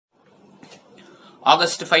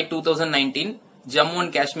August 5, 2019 Jammu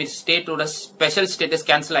and Kashmir ஸ்டேட்டோட special status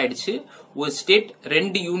cancel ஆயிடுச்சு. ஒரு state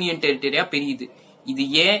 2 union டெரிட்டரியா பிரியுது. இது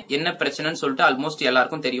ஏன் என்ன பிரச்சனைன்னு சொல்லிட்டு ஆல்மோஸ்ட்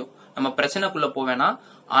எல்லாருக்கும் தெரியும். நம்ம பிரச்சனைக்குள்ள போவேனா,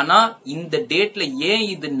 ஆனா இந்த டேட்ல ஏன்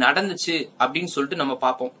இது நடந்துச்சு அப்படின்னு சொல்லிட்டு நம்ம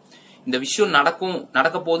பார்ப்போம். இந்த விஷயம்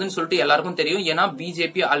நடக்க போகுதுன்னு சொல்லிட்டு எல்லாருக்கும் தெரியும். ஏன்னா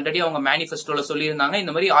பிஜேபி ஆல்ரெடி அவங்க மேனிஃபெஸ்டோல சொல்லியிருந்தாங்க,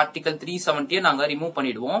 இந்த மாதிரி ஆர்டிகல் 370 நாங்க ரிமூவ்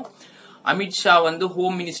பண்ணிடுவோம். அமித்ஷா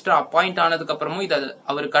ஹோம் மினிஸ்டர் அப்பாயிண்ட் ஆனதுக்கு அப்புறமும் இதை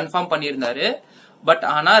அவர் கன்ஃபார்ம் பண்ணியிருந்தாரு. பட்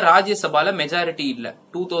ஆனா ராஜ்யசபால மெஜாரிட்டி இல்ல.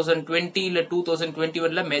 2020 இல்ல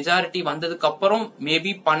 2021 மெஜாரிட்டி வந்ததுக்கு அப்புறம்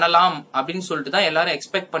மேபி பண்ணலாம் அப்படின்னு சொல்லிட்டு தான் எல்லாரும்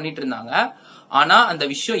எக்ஸ்பெக்ட் பண்ணிட்டு இருந்தாங்க. ஆனா அந்த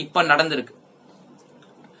விஷயம் இப்ப நடந்திருக்கு.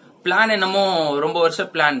 பிளான் என்னமோ ரொம்ப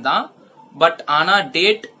வருஷம் பிளான் தான். பட் ஆனா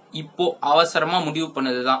டேட் இப்போ அவசரமா முடிவு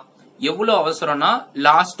பண்ணதுதான். எவ்வளவு அவசரம்னா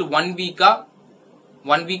லாஸ்ட் 1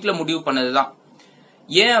 வீக்ல முடிவு பண்ணதுதான்.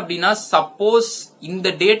 ஏன் அப்படின்னா சப்போஸ் இந்த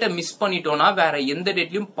டேட்டை மிஸ் பண்ணிட்டோம்னா வேற எந்த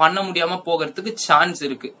டேட்லயும் பண்ண முடியாம போகிறதுக்கு சான்ஸ்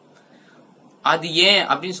இருக்கு. அது ஏன்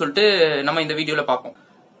அப்படின்னு சொல்லிட்டு நம்ம இந்த வீடியோல பார்ப்போம்.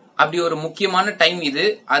 அப்படி ஒரு முக்கியமான டைம் இது.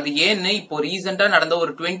 அது ஏன்னு இப்போ ரீசெண்டா நடந்த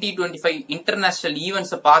ஒரு 2025 இன்டர்நேஷனல்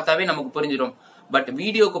ஈவெண்ட்ஸை பார்த்தாவே நமக்கு புரிஞ்சிடும். பட்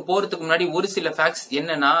வீடியோக்கு போறதுக்கு முன்னாடி ஒரு சில ஃபேக்ட்ஸ்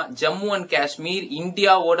என்னன்னா, ஜம்மு அண்ட் காஷ்மீர்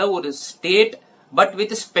இந்தியாவோட ஒரு state but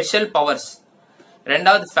with special powers.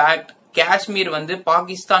 ரெண்டாவது ஃபேக்ட், காஷ்மீர்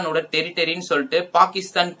பாகிஸ்தானோட டெரிட்டரின்னு சொல்லிட்டு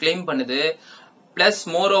பாகிஸ்தான் கிளைம் பண்ணுது. பிளஸ்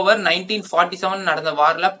மோர் ஓவர் 1947 நடந்த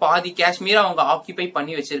வார்ல பாதி காஷ்மீர் அவங்க ஆக்கியூபை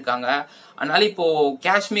பண்ணி வச்சிருக்காங்க. அதனால இப்போ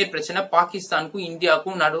காஷ்மீர் பிரச்சனை பாகிஸ்தானுக்கும்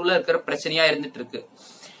இந்தியாவுக்கும் நடுவுல இருக்கிற பிரச்சனையா இருந்துட்டு இருக்கு.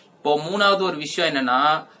 இப்போ மூணாவது ஒரு விஷயம் என்னன்னா,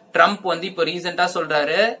 ட்ரம்ப் இப்போ ரீசெண்டா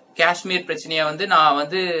சொல்றாரு, காஷ்மீர் பிரச்சனைய நான்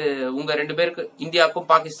உங்க 2 பேருக்கு இந்தியாவுக்கும்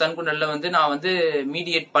பாகிஸ்தானுக்கும் நல்ல நான்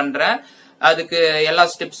மீடியேட் பண்றேன், அதுக்கு எல்லா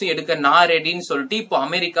ஸ்டெப்ஸும் எடுக்க நான் ரெடின்னு சொல்லிட்டு இப்போ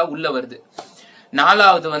அமெரிக்கா உள்ள வருது.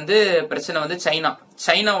 நாலாவது பிரச்சனை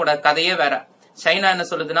சைனாவோட கதையே வேற. சைனா என்ன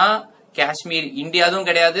சொல்லுதுன்னா, காஷ்மீர் இந்தியாவும்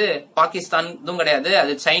கிடையாது பாகிஸ்தானும் கிடையாது,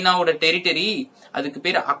 அது சைனாவோட டெரிட்டரி, அதுக்கு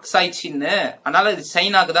பேர் அக்சாய் சின்னு, அதனால அது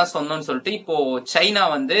சைனாக்கு தான் சொந்தம்னு சொல்லிட்டு இப்போ சைனா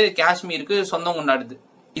காஷ்மீருக்கு சொந்தம் கொண்டாடுது.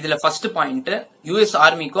 இதுல ஃபர்ஸ்ட் பாயிண்ட், யுஎஸ்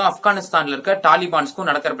ஆர்மிக்கும் ஆப்கானிஸ்தான்ல இருக்க டாலிபான்ஸ்க்கும்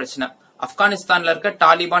நடக்கிற பிரச்சனை. ஆப்கானிஸ்தான்ல இருக்க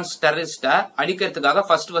டாலிபான்ஸ் டெரரிஸ்ட அழிக்கிறதுக்காக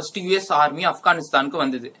ஃபர்ஸ்ட் யுஎஸ் ஆர்மி ஆப்கானிஸ்தானுக்கு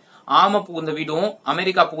வந்தது. ஆம புகுந்த வீடும்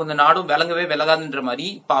அமெரிக்கா புகுந்த நாடும் விளங்கவே விலகாதுன்ற மாதிரி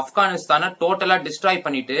இப்ப ஆப்கானிஸ்தானை டோட்டலா டிஸ்ட்ராய்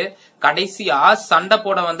பண்ணிட்டு கடைசியா சண்டை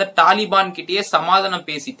போட வந்த டாலிபான் கிட்டயே சமாதானம்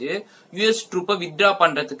பேசிட்டு யுஎஸ் ட்ரூப்பை வித்ட்ரா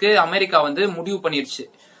பண்றதுக்கு அமெரிக்கா முடிவு பண்ணிருச்சு.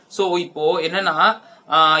 சோ இப்போ என்னன்னா,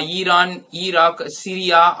 ஈரான், ஈராக்,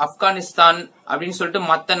 சிரியா, ஆப்கானிஸ்தான் அப்படின்னு சொல்லிட்டு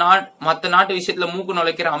மத்த நாட்டு விஷயத்துல மூக்கு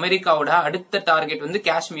நுழைக்கிற அமெரிக்காவோட அடுத்த டார்கெட்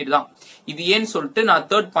காஷ்மீர் தான். இது ஏன்னு சொல்லிட்டு நான்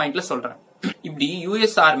 3rd பாயிண்ட்ல சொல்றேன். இப்படி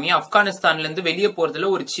யுஎஸ் ஆர்மி ஆப்கானிஸ்தான்ல இருந்து வெளியே போறதுல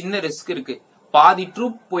ஒரு சின்ன ரிஸ்க் இருக்கு. பாதி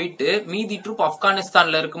ட்ரூப் போயிட்டு மீதி ட்ரூப்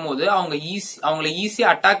ஆப்கானிஸ்தான்ல இருக்கும் போது அவங்கள ஈஸியா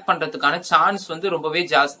அட்டாக் பண்றதுக்கான சான்ஸ் ரொம்பவே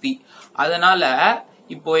ஜாஸ்தி. அதனால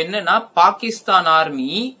இப்போ என்னன்னா, பாகிஸ்தான்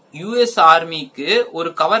ஆர்மி யுஎஸ் ஆர்மிக்கு ஒரு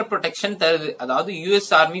கவர் ப்ரொடெக்ஷன் தருது. அதாவது யுஎஸ்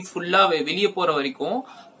ஆர்மி ஃபுல்லா வெளியே போற வரைக்கும்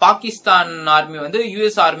பாகிஸ்தான் ஆர்மி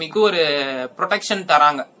யுஎஸ் ஆர்மிக்கு ஒரு ப்ரொடெக்ஷன்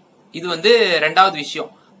தராங்க. இது ரெண்டாவது விஷயம்.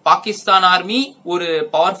 பாகிஸ்தான் ஆர்மி ஒரு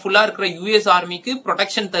பவர்ஃபுல்லா இருக்கிற யுஎஸ் ஆர்மிக்கு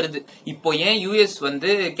ப்ரொடெக்ஷன் தருது. இப்போ ஏன் யுஎஸ்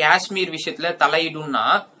காஷ்மீர் விஷயத்துல தலையிடும்னா,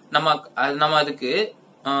 நம்ம அதுக்கு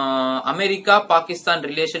அமெரிக்கா பாகிஸ்தான்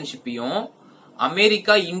ரிலேஷன்ஷிப்பையும்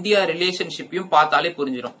அமெரிக்கா இந்தியா ரிலேஷன்ஷிப்பையும் பார்த்தாலே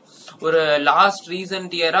புரிஞ்சிடும். ஒரு லாஸ்ட்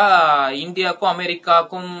ரீசன்ட் இயரா இந்தியாவுக்கும்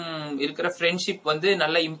அமெரிக்காவுக்கும் இருக்கிற ஃப்ரெண்ட்ஷிப்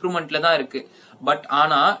நல்ல இம்ப்ரூவ்மெண்ட்ல தான் இருக்கு. பட்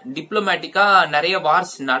ஆனா டிப்ளமேட்டிக்கா நிறைய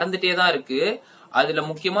வார்ஸ் நடந்துட்டே தான் இருக்கு. அதுல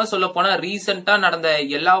முக்கியமா சொல்ல போனா ரீசெண்டா நடந்த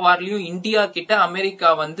எல்லா வார்லயும் இந்தியா கிட்ட அமெரிக்கா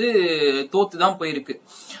தோத்துதான் போயிருக்கு.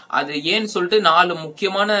 அது ஏன்னு சொல்லிட்டு 4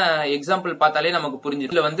 முக்கியமான எக்ஸாம்பிள் பார்த்தாலே நமக்கு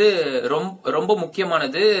புரிஞ்சிடும். இதுல ரொம்ப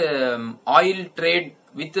முக்கியமானது ஆயில் ட்ரேட்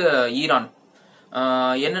வித் ஈரான்.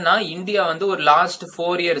 என்னன்னா, இந்தியா ஒரு லாஸ்ட்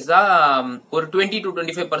 4 இயர்ஸா ஒரு 20 to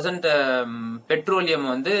 25% பெட்ரோலியம்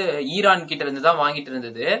ஈரான் கிட்ட இருந்து தான் வாங்கிட்டு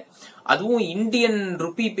இருந்தது. அதுவும் இந்தியன்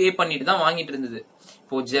ருபி பே பண்ணிட்டு தான் வாங்கிட்டு இருந்தது.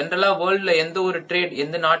 இப்போ ஜெனரலா வேர்ல்ட்ல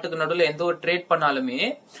எந்த நாட்டுக்கு நடுவில் எந்த ஒரு ட்ரேட் பண்ணாலுமே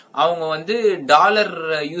அவங்க டாலர்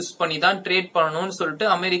யூஸ் பண்ணி தான் ட்ரேட் பண்ணணும்னு சொல்லிட்டு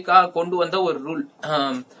அமெரிக்கா கொண்டு வந்த ஒரு ரூல்.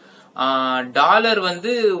 டாலர்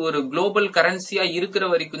ஒரு குளோபல் கரன்சியா இருக்கிற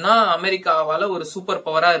வரைக்கும் தான் அமெரிக்காவால ஒரு சூப்பர்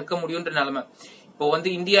பவரா இருக்க முடியும்ன்ற நிலைமை. இப்போ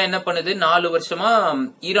இந்தியா என்ன பண்ணுது, 4 வருஷமா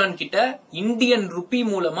ஈரான் கிட்ட இந்தியன் ருபி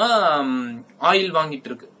மூலமா ஆயில் வாங்கிட்டு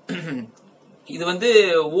இருக்கு. இது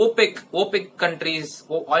ஓபெக் countries,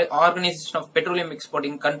 organisation of petroleum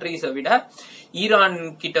exporting கண்ட்ரீஸை விட ஈரான்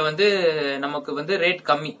கிட்ட நமக்கு ரேட்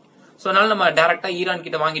கம்மி. சோ அதனால நம்ம டைரக்டா ஈரான்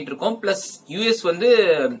கிட்ட வாங்கிட்டு இருக்கோம். பிளஸ் யூஎஸ்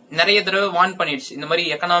நிறைய தடவை வார்ன் பண்ணிடுச்சு, இந்த மாதிரி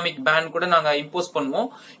எக்கனாமிக் பேன் கூட நாங்க இம்போஸ் பண்ணுவோம்,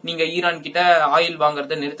 நீங்க ஈரான் கிட்ட ஆயில்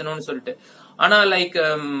வாங்குறத நிறுத்தணும்னு சொல்லிட்டு. ஆனா லைக்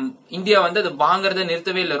இந்தியா வந்து அது வாங்குறத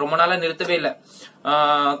நிறுத்தவே இல்லை, ரொம்ப நாளா நிறுத்தவே இல்லை.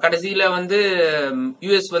 கடைசியில வந்து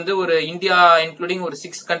யூஎஸ் வந்து ஒரு இந்தியா இன்க்ளூடிங் ஒரு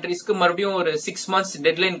 6 கண்ட்ரீஸ்க்கு மறுபடியும் ஒரு 6 months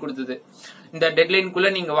டெட்லைன் கொடுத்தது. இந்த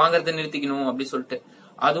டெட்லைனுக்குள்ள நீங்க வாங்குறத நிறுத்திக்கணும் அப்படி சொல்லிட்டு.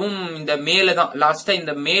 அதுவும் இந்த மேல தான், லாஸ்டா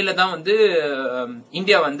இந்த மேல தான் வந்து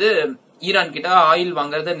இந்தியா வந்து ஈரான் கிட்ட ஆயில்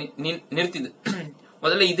வாங்குறத நிறுத்திது.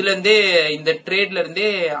 முதல்ல இதுல இருந்தே, இந்த ட்ரேட்ல இருந்தே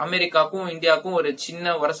அமெரிக்காக்கும் இந்தியாவுக்கும் ஒரு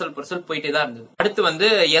சின்ன உரசல் புரசல் போயிட்டே தான் இருந்தது. அடுத்து வந்து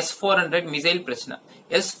S-400 மிசைல் பிரச்சனை.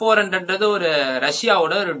 S-400 ஒரு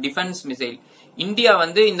ரஷ்யாவோட ஒரு டிஃபென்ஸ் மிசைல். இந்தியா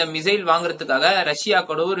வந்து இந்த மிசைல் வாங்குறதுக்காக ரஷ்யா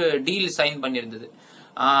கூட ஒரு டீல் சைன் பண்ணிருந்தது.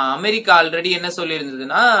 அமெரிக்கா ஆல்ரெடி என்ன சொல்லி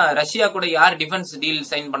இருந்ததுன்னா, ரஷ்யா கூட யார் டிஃபென்ஸ் டீல்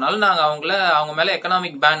சைன் பண்ணாலும் நாங்க அவங்க மேல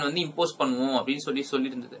எக்கனாமிக் பேன் வந்து இம்போஸ் பண்ணுவோம் அப்படின்னு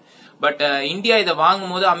சொல்லியிருந்தது. பட் இந்தியா இதை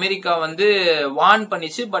வாங்கும் போது அமெரிக்கா வந்து வார்ன்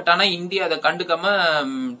பண்ணிச்சு. பட் ஆனா இந்தியா அதை கண்டுக்காம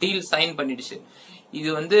டீல் சைன் பண்ணிடுச்சு. இது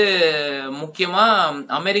வந்து முக்கியமா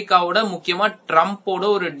அமெரிக்காவோட, முக்கியமா ட்ரம்போட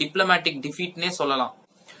ஒரு டிப்ளமேட்டிக் டிஃபீட்னே சொல்லலாம்.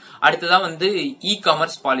 அடுத்ததான் வந்து இ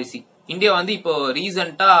காமர்ஸ் பாலிசி. இந்தியா வந்து இப்போ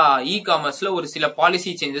ரீசெண்டா இ காமர்ஸ்ல ஒரு சில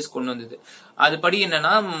பாலிசி சேஞ்சஸ் கொண்டு வந்தது. அதுபடி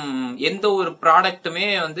என்னன்னா, எந்த ஒரு ப்ராடக்ட்டுமே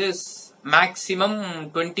வந்து மேக்சிமம்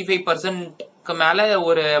 25% மேல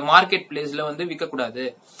ஒரு மார்க்கெட் பிளேஸ்ல வந்து விற்க கூடாது.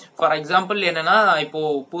 ஃபார் எக்ஸாம்பிள் என்னன்னா, இப்போ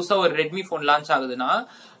புதுசா ஒரு ரெட்மி போன் லான்ச் ஆகுதுன்னா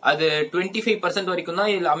அது 25% வரைக்கும்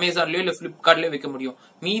தான் இல்ல அமேசான்லயோ இல்ல பிளிப்கார்ட்லயோ விற்க முடியும்.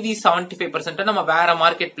 மீதி 75% நம்ம வேற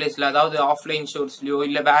மார்க்கெட் பிளேஸ்ல, அதாவது ஆஃப்லைன் ஷோர்ஸ்லயோ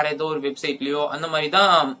இல்ல வேற ஏதோ ஒரு வெப்சைட்லயோ அந்த மாதிரி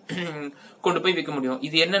தான் கொண்டு போய் விற்க முடியும்.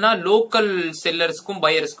 இது என்னன்னா, லோக்கல் செல்லர்ஸ்க்கும்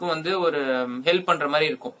பையர்ஸ்க்கும் வந்து ஒரு ஹெல்ப் பண்ற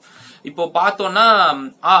மாதிரி இருக்கும். இப்போ பார்த்தோம்னா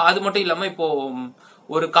அது மட்டும் இல்லாம இப்போ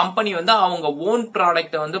ஒரு கம்பெனி வந்து அவங்க ஓன்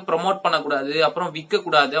ப்ராடக்ட வந்து ப்ரொமோட் பண்ணக்கூடாது, அப்புறம் விற்க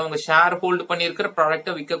கூடாது, அவங்க ஷேர் ஹோல்டு பண்ணிருக்கிற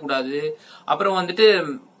ப்ராடக்ட விற்க கூடாது. அப்புறம் வந்துட்டு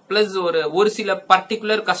பிளஸ் ஒரு சில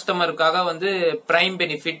பர்டிகுலர் கஸ்டமருக்காக வந்து பிரைம்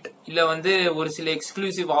பெனிஃபிட் இல்ல வந்து ஒரு சில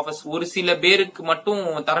எக்ஸ்க்ளூசிவ் ஆஃபர்ஸ் ஒரு சில பேருக்கு மட்டும்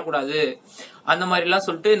தரக்கூடாது, அந்த மாதிரி எல்லாம்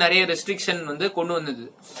சொல்லிட்டு நிறைய ரெஸ்ட்ரிக்ஷன் வந்து கொண்டு வந்தது.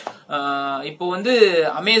 இப்போ வந்து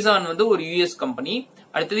அமேசான் வந்து ஒரு யூஎஸ் கம்பெனி.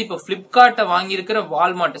 அடுத்தது இப்ப பிளிப்கார்ட்டை வாங்கியிருக்கிற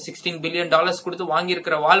வால்மார்ட், $16 பில்லியன் கொடுத்து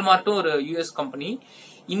வாங்கியிருக்கிற வால்மார்ட்டும் ஒரு யூஎஸ் கம்பெனி.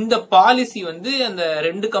 இந்த பாலிசி வந்து அந்த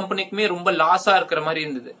ரெண்டு கம்பெனிக்குமே ரொம்ப லாஸா இருக்கிற மாதிரி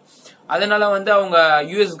இருந்தது. அதனால வந்து அவங்க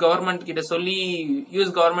யூஎஸ் கவர்மெண்ட் கிட்ட சொல்லி,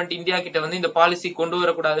 யூஎஸ் கவர்மெண்ட் இந்தியா கிட்ட வந்து இந்த பாலிசி கொண்டு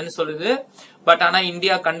வரக்கூடாதுன்னு சொல்லுது. பட் ஆனா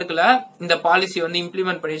இந்தியா கண்டுக்கல, இந்த பாலிசி வந்து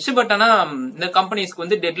இம்ப்ளிமெண்ட் பண்ணிடுச்சு. பட் ஆனா இந்த கம்பெனிஸ்க்கு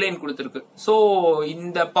வந்து டெட்லைன் கொடுத்திருக்கு. சோ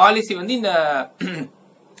இந்த பாலிசி வந்து இந்த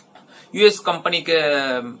யூஎஸ் கம்பெனிக்கு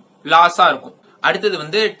லாஸா இருக்கும். அடுத்தது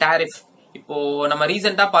வந்து டாரிஃப். இப்போ நம்ம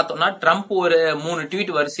ரீசெண்டா பார்த்தோம்னா ட்ரம்ப் ஒரு 3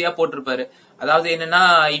 ட்வீட் வரிசையா போட்டிருப்பாரு. அதாவது என்னன்னா,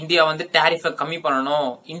 இந்தியா வந்து டாரிஃப கம்மி பண்ணணும்,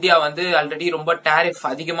 இந்தியா வந்து ஆல்ரெடி ரொம்ப டாரிஃப்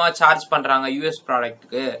அதிகமா சார்ஜ் பண்றாங்க யூஎஸ்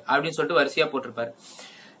ப்ராடக்ட்டுக்கு அப்படின்னு சொல்லிட்டு வரிசையா போட்டிருப்பாரு.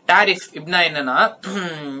 டாரிஃப் இப்படின்னா என்னன்னா,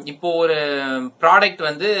 இப்போ ஒரு ப்ராடக்ட்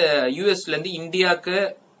வந்து யூஎஸ்ல இருந்து இந்தியாவுக்கு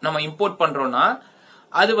நம்ம இம்போர்ட் பண்றோம்னா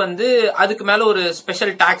அது வந்து அதுக்கு மேல ஒரு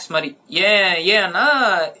ஸ்பெஷல் டாக்ஸ் மாதிரி. ஏன்னா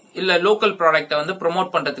இல்ல லோக்கல் ப்ராடக்ட வந்து ப்ரொமோட்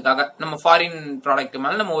பண்றதுக்காக நம்ம ஃபாரின் ப்ராடக்ட்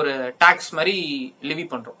மேல நம்ம ஒரு டாக்ஸ் மாதிரி லெவி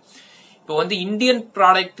பண்றோம். இப்போ வந்து இந்தியன்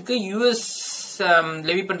ப்ராடக்ட்டுக்கு யூஎஸ்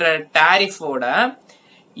லெவி பண்ற டாரிஃபோட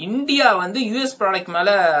இந்தியா வந்து யூஎஸ் ப்ராடக்ட் மேல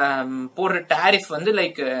போடுற டாரிஃப் வந்து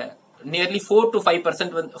லைக் நியர்லி 4 to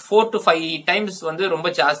 5% வந்து 4 to 5 times வந்து ரொம்ப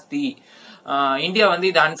ஜாஸ்தி. இந்தியா வந்து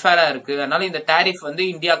இது அன்ஃபேரா இருக்கு, அதனால இந்த டாரிஃப் வந்து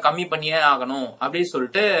இந்தியா கம்மி பண்ணியே ஆகணும் அப்படின்னு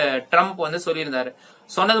சொல்லிட்டு ட்ரம்ப் வந்து சொல்லியிருந்தாரு.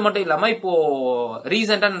 சொன்னது மட்டும் இல்லாம இப்போ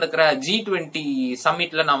ரீசெண்டா நடக்கிற G20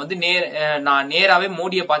 சம்மிட்ல நான் வந்து நேராவே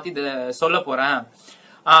மோடியை பார்த்து இத சொல்ல போறேன்,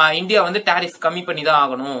 இந்தியா வந்து டாரிஃப் கம்மி பண்ணி தான்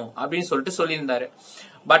ஆகணும் அப்படின்னு சொல்லிட்டு சொல்லியிருந்தாரு.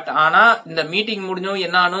 பட் ஆனா இந்த மீட்டிங் முடிஞ்சும்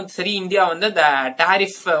என்ன ஆனும் சரி, இந்தியா வந்து இந்த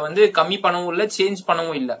டாரிஃப் வந்து கம்மி பண்ணவும் இல்ல, சேஞ்ச்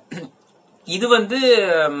பண்ணவும் இல்ல. இது வந்து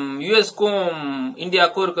யூஎஸ்க்கும்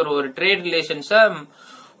இந்தியாவுக்கும் இருக்கிற ஒரு ட்ரேட் ரிலேஷன்ஸ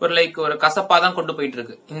ஒரு கசப்பா தான் கொண்டு போயிட்டு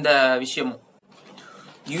இருக்கு இந்த விஷயமும்.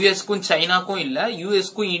 யூஎஸ்க்கும் சைனாக்கும் இல்ல,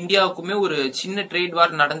 யூஎஸ்க்கும் இந்தியாவுக்குமே ஒரு சின்ன ட்ரேட்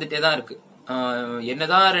வார் நடந்துட்டே தான் இருக்கு.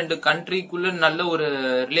 என்னதான் ரெண்டு கண்ட்ரிக்குள்ள நல்ல ஒரு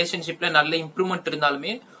ரிலேஷன்ஷிப்ல நல்ல இம்ப்ரூவ்மெண்ட்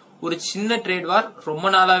இருந்தாலுமே ஒரு சின்ன ட்ரேட் வார் ரொம்ப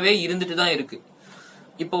நாளாவே இருந்துட்டு தான் இருக்கு.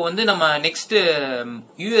 இப்போ வந்து நம்ம நெக்ஸ்ட்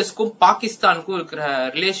யூஎஸ்க்கும் பாகிஸ்தானுக்கும் இருக்கிற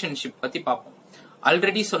ரிலேஷன்ஷிப் பத்தி பார்ப்போம்.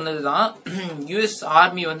 ஆல்ரெடி சொன்னதுதான், யூஎஸ்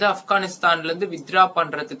ஆர்மி வந்து ஆப்கானிஸ்தான்ல இருந்து வித்ரா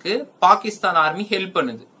பண்றதுக்கு பாகிஸ்தான் ஆர்மி ஹெல்ப்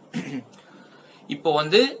பண்ணுது. இப்போ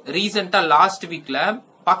வந்து ரீசெண்டா லாஸ்ட் வீக்ல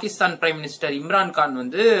பாகிஸ்தான் பிரைம் மினிஸ்டர் இம்ரான் கான்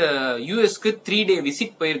வந்து யூஎஸ்க்கு 3 day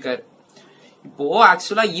விசிட் போயிருக்காரு. இப்போ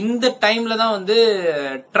ஆக்சுவலா இந்த டைம்ல தான் வந்து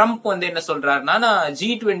ட்ரம்ப் வந்து என்ன சொல்றாருன்னா, நான்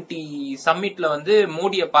G20 சம்மிட்ல வந்து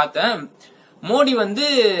மோடியை பார்த்தேன், மோடி வந்து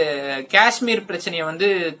காஷ்மீர் பிரச்சனையை வந்து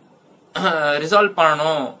ரிசால்வ்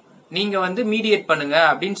பண்ணணும், நீங்க வந்து மீடியேட் பண்ணுங்க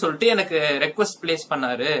அப்படின்னு சொல்லிட்டு எனக்கு ரெக்வஸ்ட் பிளேஸ்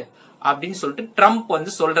பண்ணாரு அப்படின்னு சொல்லிட்டு ட்ரம்ப்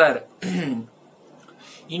வந்து சொல்றாரு.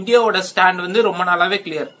 இந்தியாவோட ஸ்டாண்ட் வந்து ரொம்ப நாளாவே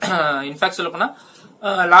கிளியர். இன்ஃபேக்ட் சொல்ல போனா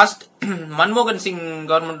லாஸ்ட் மன்மோகன் சிங்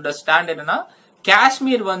கவர்மெண்டோட ஸ்டாண்ட் என்னன்னா,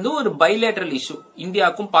 காஷ்மீர் வந்து ஒரு பைலேட்டரல் இஷ்யூ,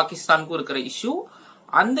 இந்தியாவுக்கும் பாகிஸ்தானுக்கும் இருக்கிற இஷ்யூ.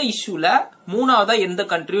 அந்த இஷ்யூல மூணாவதா எந்த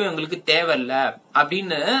கண்ட்ரியும் எங்களுக்கு தேவையில்ல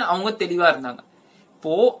அப்படின்னு அவங்க தெளிவா இருந்தாங்க.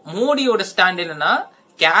 இப்போ மோடியோட ஸ்டாண்ட் என்னன்னா,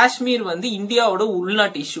 காஷ்மீர் வந்து இந்தியாவோட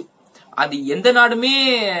உள்நாட்டு இஷ்யூ, அது எந்த நாடுமே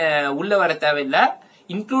உள்ள வர தேவையில்லை,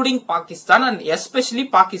 including Pakistan and especially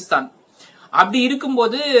Pakistan. அப்படி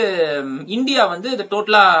இருக்கும்போது இந்தியா வந்து இதை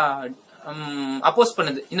டோட்டலா அப்போஸ்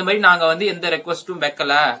பண்ணுது. இந்த மாதிரி நாங்க வந்து எந்த ரெக்வஸ்டும்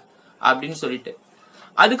வைக்கல அப்படின்னு சொல்லிட்டு.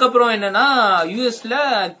 அதுக்கப்புறம் என்னன்னா, யூஎஸ்ல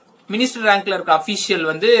மினிஸ்டர் ரேங்க்ல இருக்க அபிஷியல்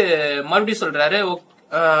வந்து மறுபடியும் சொல்றாரு,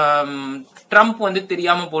 ட்ரம்ப் வந்து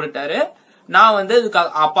தெரியாம போட்டுட்டாரு, நான் வந்து அதுக்கு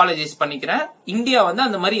அப்பாலஜைஸ் பண்ணிக்கிறேன், இந்தியா வந்து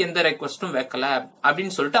அந்த மாதிரி எந்த ரெக்வஸ்டும் வைக்கல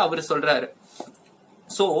அப்படின்னு சொல்லிட்டு அவரு சொல்றாரு.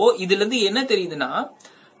 சோ இதுல இருந்து என்ன தெரியுதுன்னா,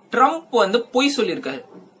 ட்ரம்ப் வந்து பொய் சொல்லியிருக்காரு.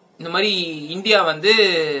 இந்த மாதிரி இந்தியா வந்து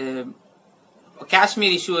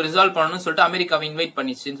காஷ்மீர் இஷ்யூ ரிசால்வ் பண்ணணும்னு சொல்லிட்டு அமெரிக்காவை இன்வைட்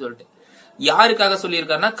பண்ணிச்சுன்னு சொல்லிட்டு. யாருக்காக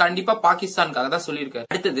சொல்லியிருக்காருன்னா, கண்டிப்பா பாகிஸ்தானுக்காக தான் சொல்லியிருக்காரு.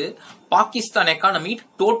 அடுத்தது, பாகிஸ்தான் எக்கானமி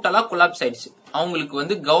டோட்டலா கொலாப்ஸ் ஆயிடுச்சு. அவங்களுக்கு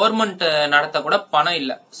வந்து கவர்மெண்ட் நடத்த கூட பணம்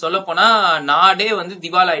இல்ல, சொல்ல போனா நாடே வந்து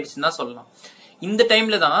திவால் ஆயிடுச்சுன்னு தான் சொல்லலாம். இந்த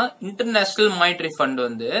டைம்ல தான் இன்டர்நேஷனல் மானிட்டரி ஃபண்ட்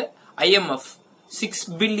வந்து IMF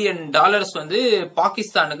 $6 பில்லியன் வந்து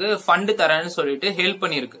பாகிஸ்தானுக்கு ஃபண்ட் தரேன்னு சொல்லிட்டு ஹெல்ப்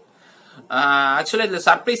பண்ணிருக்கு. ஆக்சுவலா இதுல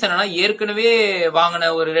சர்ப்ரைஸ் என்னன்னா, ஏற்கனவே வாங்கின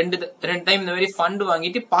ஒரு ரெண்டு டைம் இந்த மாதிரி ஃபண்ட்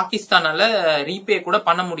வாங்கிட்டு பாகிஸ்தானால ரீபே கூட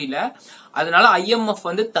பண்ண முடியல. அதனால IMF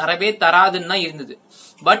வந்து தரவே தராதுன்னு தான் இருந்தது.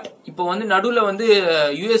 பட் இப்போ வந்து நடுவுல வந்து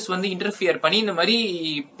US வந்து இன்டர்ஃபியர் பண்ணி இந்த மாதிரி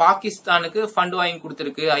பாகிஸ்தானுக்கு ஃபண்ட் வாங்கி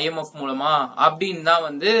கொடுத்திருக்கு IMF மூலமா அப்படின்னு தான்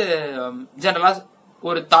வந்து ஜெனரலா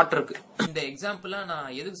ஒரு தாட் இருக்கு. இந்த எக்ஸாம்பிளா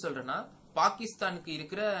நான் எதுக்கு சொல்றேன்னா, பாகிஸ்தானுக்கு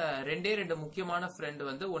இருக்கிற ரெண்டு முக்கியமான ஃப்ரெண்ட்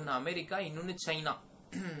வந்து ஒன்னு அமெரிக்கா, இன்னொன்னு சைனா.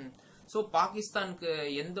 சோ பாகிஸ்தானுக்கு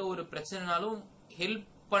எந்த ஒரு பிரச்சனைனாலும் ஹெல்ப்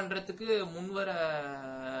பண்றதுக்கு முன்வர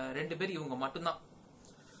ரெண்டு பேர் இவங்க மட்டும்தான்.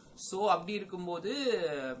 சோ அப்படி இருக்கும்போது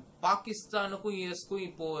பாகிஸ்தானுக்கும் யுஎஸ்க்கும்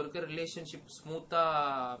இப்போ இருக்கிற ரிலேஷன்ஷிப் ஸ்மூத்தா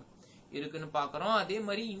இருக்குன்னு பாக்குறோம். அதே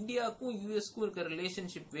மாதிரி இந்தியாவுக்கும் யுஎஸ்க்கும் இருக்கிற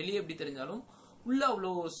ரிலேஷன்ஷிப் வெளியே எப்படி தெரிஞ்சாலும் உள்ள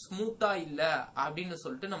அவ்வளோ ஸ்மூத்தா இல்ல அப்படின்னு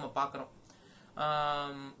சொல்லிட்டு நம்ம பாக்குறோம்.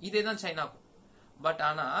 இதேதான் சைனாக்கும். பட்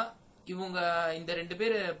ஆனா இவங்க இந்த ரெண்டு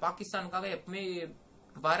பேரு பாகிஸ்தானுக்காக எப்பவுமே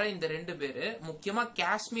வர இந்த ரெண்டு பேரு, முக்கியமா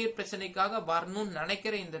காஷ்மீர் பிரச்சனைக்காக வரணும்னு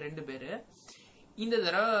நினைக்கிற இந்த ரெண்டு பேரு இந்த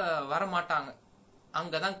தடவை வர மாட்டாங்க.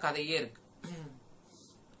 அங்கதான் கதையே இருக்கு.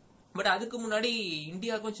 பட் அதுக்கு முன்னாடி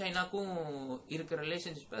இந்தியாவுக்கும் சைனாக்கும் இருக்கிற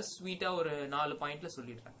ரிலேஷன்ஷிப்ப ஸ்வீட்டா ஒரு 4 பாயிண்ட்ல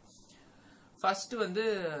சொல்லிடுறேன். ஃபர்ஸ்ட் வந்து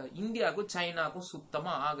இந்தியாவுக்கும் சைனாக்கும்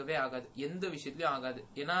சுத்தமா ஆகவே ஆகாது, எந்த விஷயத்திலயும் ஆகாது.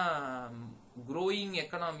 ஏன்னா க்ரோயிங்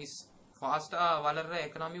எக்கனாமிஸ், ஃபாஸ்டா வளர்ற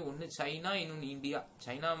எக்கனாமி ஒன்னு சைனா, இன்னொன்னு இந்தியா.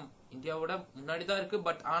 சைனா இந்தியாவோட முன்னாடி தான் இருக்கு.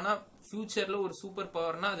 பட் ஆனா ஃபியூச்சர்ல ஒரு சூப்பர்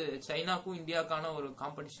பவர்னா அது சைனாக்கும் இந்தியாவுக்கான ஒரு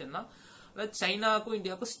காம்படிஷன் தான். அதாவது சைனாக்கும்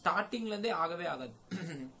இந்தியாவுக்கும் ஸ்டார்டிங்ல இருந்தே ஆகவே ஆகாது.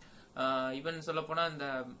 ஈவன் சொல்ல போனா இந்த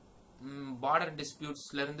பார்டர்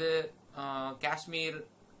டிஸ்பியூட்ஸ்ல இருந்து Kashmir,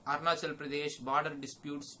 Arunachal Pradesh border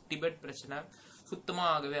disputes, Tibet பிரச்சனை சுத்தமா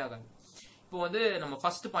ஆகவே ஆகாது. இப்போ வந்து நம்ம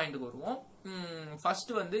ஃபர்ஸ்ட் பாயிண்ட்டுக்கு வருவோம்.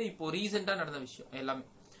 ஃபர்ஸ்ட் வந்து இப்போ ரீசெண்டா நடந்த விஷயம் எல்லாமே,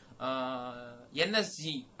 NSG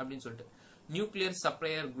அப்படின்னு சொல்லிட்டு நியூக்ளியர்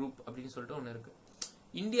சப்ளையர் குரூப் அப்படின்னு சொல்லிட்டு ஒன்னு இருக்கு.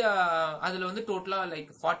 இந்தியா அதுல வந்து டோட்டலா லைக்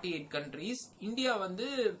 48 கண்ட்ரீஸ். இந்தியா வந்து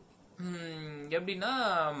எப்படின்னா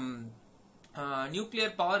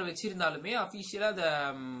நியூக்ளியர் பவர் வச்சிருந்தாலுமே அபிஷியலா அத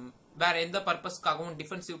வேற எந்த பர்பஸ்க்காகவும்,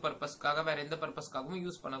 டிஃபென்சிவ் பர்பஸ்க்காக வேற எந்த பர்பஸ்க்காகவும்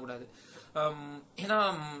யூஸ் பண்ணக்கூடாது. ஏன்னா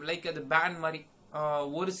லைக் அது பேன் மாதிரி.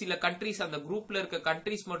 ஒரு சில கண்ட்ரிஸ், அந்த குரூப்ல இருக்க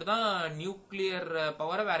கண்ட்ரிஸ் மட்டும் தான் நியூக்ளியர்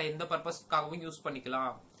பவரை வேற எந்த பர்பஸ்க்காகவும் யூஸ்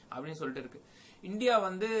பண்ணிக்கலாம் அப்படின்னு சொல்லிட்டு இருக்கு. இந்தியா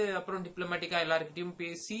வந்து அப்புறம் டிப்ளமேட்டிக்கா எல்லாருக்கிட்டையும்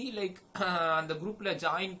பேசி லைக் அந்த குரூப்ல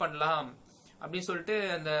ஜாயின் பண்ணலாம் அப்படின்னு சொல்லிட்டு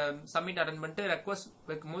அந்த சம்மிட் அட்டெண்ட் பண்ணிட்டு ரெக்வஸ்ட்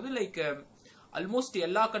வைக்கும்போது லைக் ஆல்மோஸ்ட்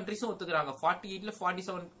எல்லா கண்ட்ரிஸும் ஒத்துக்கிறாங்க. 48ல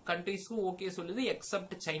 47 கண்ட்ரிஸும் ஓகே சொல்லுது,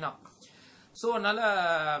 எக்ஸப்ட் சைனா. சோ அதனால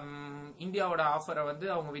இந்தியாவோட ஆஃபரை வந்து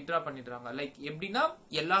அவங்க வித்ட்ரா பண்ணிடுறாங்க. லைக் எப்படின்னா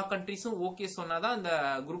எல்லா கண்ட்ரிஸும் ஓகே சொன்னாதான் அந்த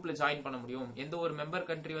குரூப்ல ஜாயின் பண்ண முடியும், எந்த ஒரு மெம்பர்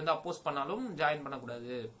கண்ட்ரி வந்து அப்போஸ் பண்ணாலும் ஜாயின்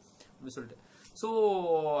பண்ணக்கூடாது அப்படின்னு சொல்லிட்டு. சோ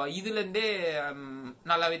இதுல இருந்தே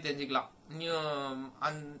நல்லாவே தெரிஞ்சுக்கலாம்,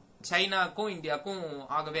 சைனாக்கும் இந்தியாவுக்கும்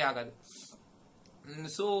ஆகவே ஆகாது.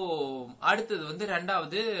 சோ அடுத்தது வந்து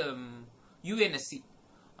ரெண்டாவது UNSC,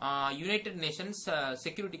 United Nations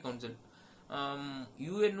security council.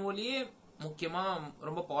 யுஎன்ஓலயே முக்கியமா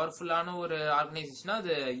ரொம்ப பவர்ஃபுல்லான ஒரு ஆர்கனைசேஷனா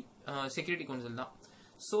அது செக்யூரிட்டி கவுன்சில் தான்.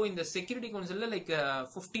 சோ இந்த செக்யூரிட்டி கவுன்சில்ல லைக்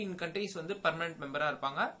 15 கண்ட்ரிஸ் வந்து பெர்மனன்ட் மெம்பரா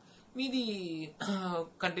இருப்பாங்க. மீதி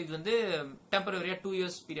கண்ட்ரிஸ் வந்து டெம்பரரியா 2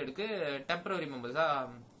 இயர்ஸ் பீரியடுக்கு டெம்பரரி மெம்பர்ஸா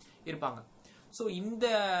இருப்பாங்க. சோ இந்த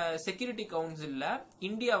செக்யூரிட்டி கவுன்சில்ல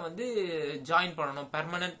இந்தியா வந்து ஜாயின் பண்ணணும்,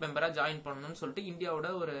 பெர்மனன்ட் மெம்பரா ஜாயின் பண்ணணும்னு சொல்லிட்டு இந்தியாவோட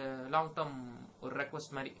ஒரு லாங் டேர்ம் ஒரு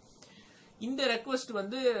ரெக்வஸ்ட் மாதிரி. இந்த ரெக்வஸ்ட்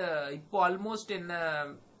வந்து இப்போ ஆல்மோஸ்ட் என்ன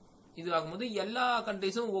இது ஆகும்போது எல்லா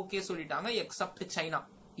கண்ட்ரிஸும் ஓகே சொல்லிட்டாங்க எக்ஸப்ட் சைனா.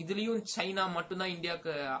 இதுலயும் சைனா மட்டும்தான்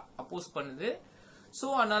இந்தியாவுக்கு அப்போஸ் பண்ணுது. சோ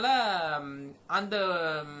அதனால அந்த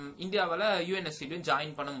இந்தியாவால யுஎன்எஸ்சிலையும்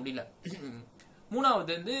ஜாயின் பண்ண முடியல.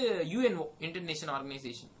 மூணாவது வந்து யுஎன்ஓ, இன்டர்நேஷனல்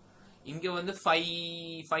ஆர்கனைசேஷன். இங்க வந்து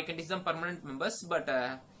ஃபைவ் கண்ட்ரிஸ் தான் பர்மனன்ட் மெம்பர்ஸ். பட்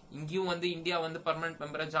இங்கேயும் வந்து இந்தியா வந்து பர்மனன்ட்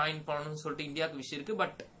மெம்பரா ஜாயின் பண்ணணும்னு சொல்லிட்டு இந்தியாவுக்கு விஷயம் இருக்கு.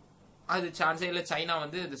 பட் அது சான்ஸே இல்ல. சைனா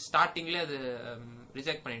வந்து அது ஸ்டார்டிங்ல அது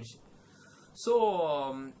ரிஜெக்ட் பண்ணிடுச்சு. சோ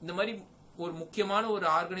இந்த மாதிரி ஒரு முக்கியமான ஒரு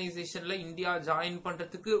ஆர்கனைசேஷன்ல இந்தியா ஜாயின்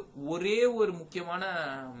பண்றதுக்கு ஒரே ஒரு முக்கியமான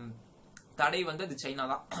தடை வந்து அது சைனா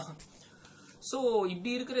தான். சோ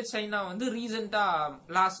இப்படி இருக்கிற சைனா வந்து ரீசெண்டா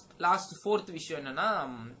லாஸ்ட் ஃபோர்த் விஷயம் என்னன்னா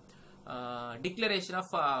declaration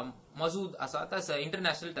of Masood Azad as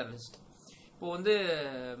international terrorist. இப்போ வந்து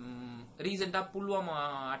ரீசெண்டா புல்வாமா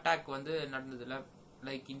அட்டாக் வந்து நடந்ததுல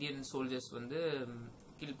லைக் இந்தியன் சோல்ஜர்ஸ் வந்து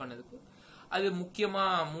கில் பண்ணதுக்கு அது முக்கியமா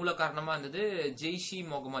மூல காரணமா இருந்தது ஜெய்ஷி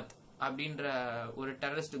முகமது அப்படின்ற ஒரு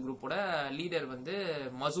டெரரிஸ்ட் குரூப்போட லீடர் வந்து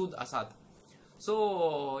மசூத் அசாத். சோ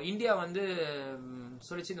இந்தியா வந்து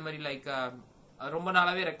சொல்லிச்சு இந்த மாதிரி லைக் ரொம்ப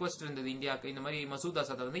நாளாவே ரெக்வஸ்ட் இருந்தது இந்தியாவுக்கு, இந்த மாதிரி மசூத்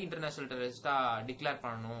அசாத் வந்து இன்டர்நேஷனல் டெரரிஸ்டா டிக்ளேர்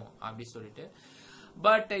பண்ணணும் அப்படி சொல்லிட்டு.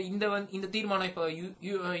 பட் இந்த தீர்மானம் இப்போ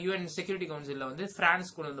யுஎன் செக்யூரிட்டி கவுன்சில்ல வந்து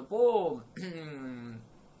பிரான்ஸ் கொண்டு வந்தப்போ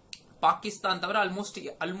பாகிஸ்தான் தவிர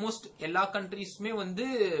ஆல்மோஸ்ட் எல்லா கண்ட்ரீஸுமே வந்து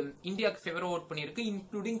இந்தியாவுக்கு ஃபேவரா ஓட் பண்ணிருக்கு,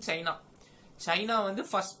 இன்க்ளூடிங் சைனா. சைனா வந்து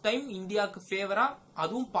ஃபர்ஸ்ட் டைம் இந்தியாவுக்கு ஃபேவரா,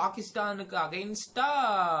 அதுவும் பாகிஸ்தானுக்கு அகைன்ஸ்டா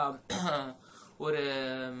ஒரு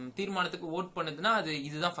தீர்மானத்துக்கு ஓட் பண்ணுதுன்னா அது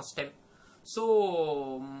இதுதான் ஃபர்ஸ்ட் டைம். சோ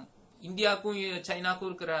இந்தியாவுக்கும் சைனாக்கும்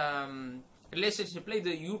இருக்கிற ரிலேஷன்ஷிப்ல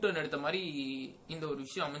இது யூடர்ன் எடுத்த மாதிரி இந்த ஒரு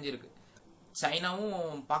விஷயம் அமைஞ்சிருக்கு.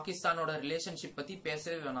 சைனாவும் பாகிஸ்தானோட ரிலேஷன்ஷிப் பத்தி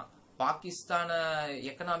பேசவே வேணாம். பாகிஸ்தான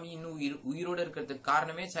எக்கனாமி இன்னும் உயிரோட இருக்கிறதுக்கு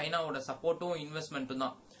காரணமே சைனாவோட சப்போர்ட்டும் இன்வெஸ்ட்மெண்ட்டும்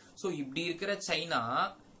தான். சோ இப்படி இருக்கிற சைனா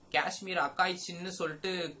காஷ்மீர் அக்காய்ச்சின்னு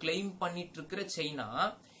சொல்லிட்டு கிளைம் பண்ணிட்டு இருக்கிற சைனா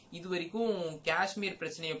இது வரைக்கும் காஷ்மீர்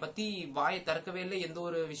பிரச்சனையை பத்தி வாயை திறக்கவே இல்லை, எந்த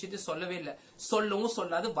ஒரு விஷயத்தையும் சொல்லவே இல்லை, சொல்லவும்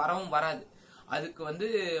சொல்லாது, வரவும் வராது. அதுக்கு வந்து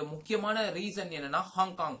முக்கியமான ரீசன் என்னன்னா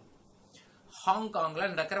ஹாங்காங்ல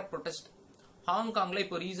நடக்கிற ப்ரொடெஸ்ட். ஹாங்காங்ல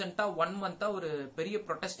இப்போ ரீசெண்டா 1 மந்தா ஒரு பெரிய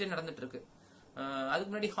ப்ரொடெஸ்டே நடந்துட்டு இருக்கு. அதுக்கு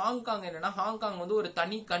முன்னாடி ஹாங்காங் என்னன்னா ஹாங்காங் வந்து ஒரு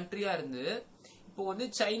தனி கண்ட்ரியா இருந்து இப்போ வந்து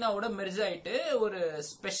சைனாவோட மெர்ஜ் ஆயிட்டு ஒரு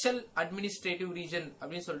ஸ்பெஷல் அட்மினிஸ்ட்ரேட்டிவ் ரீஜன்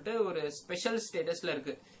அப்படின்னு சொல்லிட்டு ஒரு ஸ்பெஷல் ஸ்டேட்டஸ்ல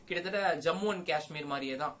இருக்கு. கிட்டத்தட்ட ஜம்மு அண்ட் காஷ்மீர்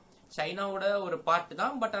மாதிரியே தான், சைனாவோட ஒரு பார்ட்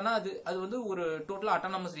தான். பட் ஆனா அது வந்து ஒரு டோட்டலா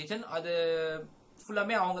அட்டானமஸ் ரீஜன், அது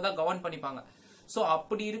ஃபுல்லாமே அவங்க தான் கவர்ன் பண்ணிப்பாங்க. சோ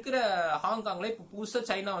அப்படி இருக்கிற ஹாங்காங்ல இப்ப புதுசா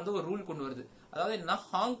சைனா வந்து ஒரு ரூல் கொண்டு வருது. அதாவது என்னன்னா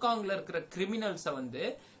ஹாங்காங்ல இருக்கிற கிரிமினல்ஸ வந்து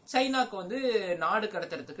சைனாக்கு வந்து நாடு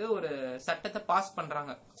கடத்துறதுக்கு ஒரு சட்டத்தை பாஸ்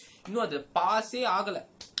பண்றாங்க. இன்னும் அது பாஸே ஆகல.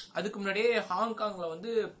 அதுக்கு முன்னாடியே ஹாங்காங்ல வந்து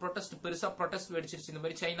பெருசா ப்ரொடெஸ்ட் வெடிச்சிருச்சு. இந்த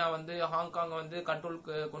மாதிரி சைனா வந்து ஹாங்காங் வந்து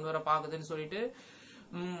கண்ட்ரோலுக்கு கொண்டு வர பாக்குதுன்னு சொல்லிட்டு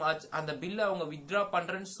அந்த பில்ல அவங்க வித்ரா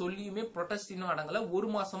பண்றேன்னு சொல்லியுமே ப்ரொடெஸ்ட் இன்னும் அடங்கல. 1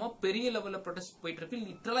 மாசமா பெரிய லெவல்ல ப்ரொடெஸ்ட் போயிட்டு இருக்கு.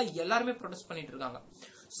 லிட்டரலா எல்லாருமே ப்ரொடெஸ்ட் பண்ணிட்டு இருக்காங்க.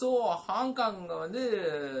 சோ ஹாங்காங் வந்து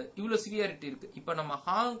இவ்வளவு சிவியாரிட்டி இருக்கு. இப்ப நம்ம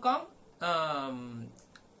ஹாங்காங்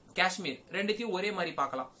காஷ்மீர் ரெண்டுத்தையும் ஒரே மாதிரி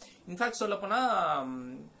பார்க்கலாம். இன்ஃபேக்ட் சொல்ல போனா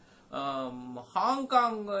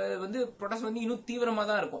ஹாங்காங் வந்து ப்ரொடெஸ்ட் வந்து இன்னும் தீவிரமா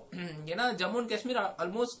தான் இருக்கும். ஏன்னா Jammu and Kashmir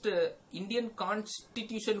almost Indian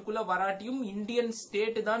கான்ஸ்டிடியூஷனுக்குள்ள வராட்டியும் Indian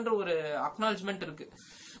state தான் ஒரு அக்னாலஜ்மெண்ட் இருக்கு.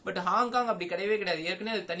 பட் ஹாங்காங் அப்படி கிடையவே கிடையாது,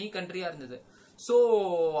 ஏற்கனவே அது தனி கண்ட்ரியா இருந்தது. சோ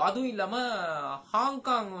அதுவும் இல்லாம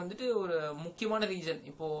ஹாங்காங் வந்துட்டு ஒரு முக்கியமான ரீஜன்.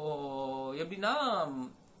 இப்போ எப்படின்னா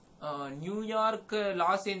நியூயார்க்,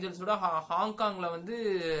 லாஸ் ஏஞ்சல்ஸோட ஹாங்காங்ல வந்து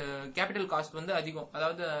கேபிட்டல் காஸ்ட் வந்து அதிகம்.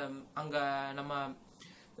 அதாவது அங்க நம்ம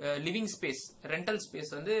லிவிங் ஸ்பேஸ், ரெண்டல்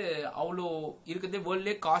ஸ்பேஸ் வந்து அவ்வளோ இருக்கிறதே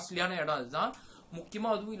வேர்ல்ட்லயே காஸ்ட்லியான இடம் அதுதான்.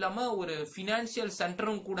 முக்கியமா அதுவும் இல்லாம ஒரு பினான்சியல்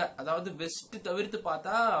சென்டரும் கூட. அதாவது வெஸ்ட் தவிர்த்து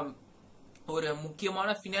பார்த்தா ஒரு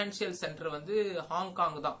முக்கியமான பினான்சியல் சென்டர் வந்து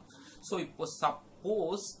ஹாங்காங் தான். சோ இப்போ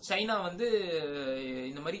சப்போஸ் சைனா வந்து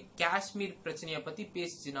இந்த மாதிரி காஷ்மீர் பிரச்சனைய பத்தி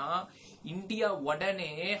பேசுச்சுன்னா இந்தியா உடனே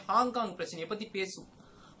ஹாங்காங் பிரச்சனைய பத்தி பேசும்.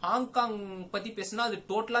 ஹாங்காங் பத்தி பேசுனா அது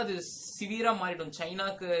டோட்டலா அது சிவியரா மாறிடும்,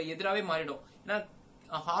 சைனாக்கு எதிராகவே மாறிடும். ஏன்னா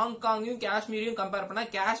ஹாங்காங்கையும் காஷ்மீரையும் கம்பேர் பண்ணா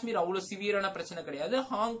காஷ்மீர் அவ்வளவு சிவியரான பிரச்சனை கிடையாது,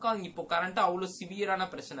 ஹாங்காங் இப்போ கரண்டா அவ்வளவு சிவியரான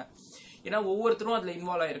பிரச்சனை. ஏன்னா ஒவ்வொருத்தரும் அதுல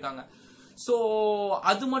இன்வால்வ் ஆயிருக்காங்க. சோ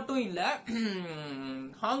அது மட்டும் இல்ல,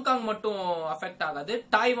 ஹாங்காங் மட்டும் அஃபெக்ட் ஆகாது,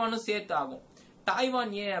 டாய்வானும் சேர்த்து ஆகும்.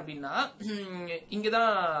 டாய்வான் ஏன் அப்படின்னா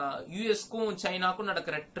இங்கதான் யுஎஸ்க்கும் சைனாக்கும்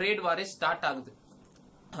நடக்கிற ட்ரேட் வாரே ஸ்டார்ட் ஆகுது.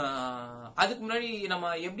 அதுக்கு முன்னாடி நம்ம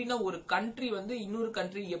எப்படின்னா ஒரு கண்ட்ரி வந்து இன்னொரு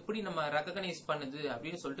கண்ட்ரி எப்படி நம்ம ரெகக்னைஸ் பண்ணுது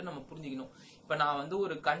அப்படின்னு சொல்லிட்டு நம்ம புரிஞ்சுக்கணும். இப்ப நான் வந்து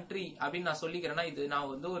ஒரு கண்ட்ரி அப்படின்னு நான் சொல்லிக்கிறேன்னா இது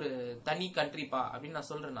நான் வந்து ஒரு தனி கண்ட்ரிப்பா அப்படின்னு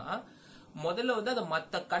நான் சொல்றேன்னா முதல்ல வந்து அதை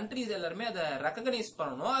மற்ற கண்ட்ரிஸ் எல்லாருமே அதை ரெகக்னைஸ்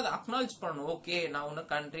பண்ணணும், அதை அக்னாலஜ் பண்ணணும். ஓகே, நான் உன்ன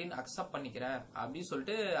கண்ட்ரின்னு அக்செப்ட் பண்ணிக்கிறேன் அப்படின்னு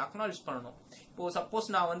சொல்லிட்டு அக்னாலஜ் பண்ணணும். இப்போ சப்போஸ்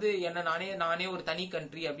நான் வந்து என்ன நானே ஒரு தனி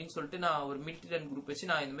கண்ட்ரி அப்படின்னு சொல்லிட்டு நான் ஒரு மிலிட்டரி குரூப்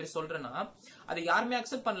வச்சு நான் இந்த மாதிரி சொல்றேன்னா அதை யாருமே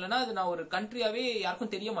அக்செப்ட் பண்ணலன்னா அது நான் ஒரு கண்ட்ரியாவே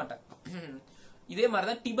யாருக்கும் தெரிய மாட்டேன். இதே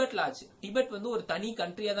மாதிரிதான் டிபெட்ல ஆச்சு. டிபெட் வந்து ஒரு தனி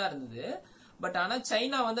கண்ட்ரியா தான் இருந்தது. பட் ஆனா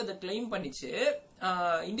சைனா வந்து அதை கிளைம் பண்ணிச்சு.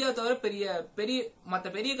 இந்தியாவை தவிர மத்த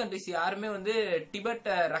பெரிய கண்ட்ரிஸ் யாருமே வந்து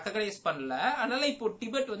டிபெட்டை ரெகக்னைஸ் பண்ணல. அதனால இப்போ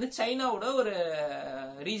டிபெட் வந்து சைனாவோட ஒரு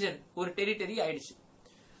ரீஜன், ஒரு டெரிட்டரி ஆயிடுச்சு.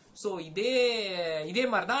 சோ இதே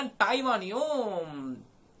மாதிரிதான் டைவானையும்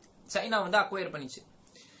சைனா வந்து அக்வயர் பண்ணிச்சு.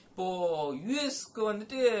 இப்போ யுஎஸ்க்கு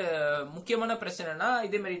வந்துட்டு முக்கியமான பிரச்சனைனா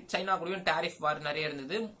இதே மாதிரி சைனா கூடயும் டாரிஃப் வார் நிறைய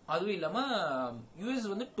இருந்தது. அதுவும் இல்லாம யுஎஸ்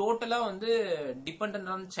வந்து டோட்டலா வந்து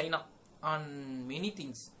dependent on China on many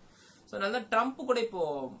things. So அதனால ட்ரம்ப் கூட இப்போ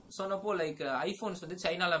சொன்னப்போ லைக் ஐபோன்ஸ் வந்து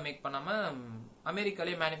சைனால மேக் பண்ணாம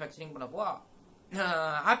அமெரிக்காலே மேனுஃபேக்சரிங் பண்ணப்போ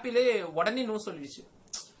ஆப்பிளே உடனே நோ சொல்லிடுச்சு.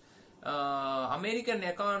 அமெரிக்கன்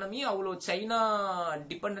எக்கானமி அவ்வளோ சைனா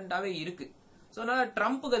டிபெண்டாவே இருக்கு. ஸோ அதனால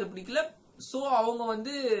ட்ரம்ப்புக்கு அது பிடிக்கல. சோ அவங்க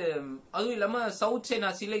வந்து அதுவும் இல்லாம சவுத் சைனா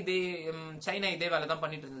சீல சைனா இதே வேலை தான்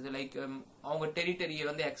பண்ணிட்டு இருந்தது. லைக் அவங்க டெரிட்டரியை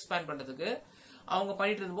வந்து எக்ஸ்பேண்ட் பண்றதுக்கு அவங்க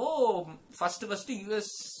பண்ணிட்டு இருந்தப்போ ஃபர்ஸ்ட்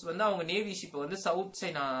யுஎஸ் வந்து அவங்க நேவி ஷிப்பை வந்து சவுத்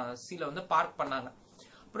சைனா சீல வந்து பார்க் பண்ணாங்க.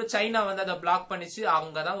 அப்புறம் சைனா வந்து அதை பிளாக் பண்ணிச்சு.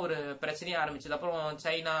 அங்கதான் ஒரு பிரச்சனையே ஆரம்பிச்சது.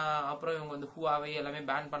 அப்புறம் இவங்க வந்து ஹுவாவே எல்லாமே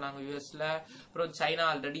பேன் பண்ணாங்க யுஎஸ்ல. அப்புறம் சைனா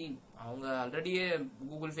ஆல்ரெடியே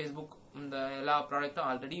கூகுள், ஃபேஸ்புக் இந்த எல்லா ப்ராடக்டும்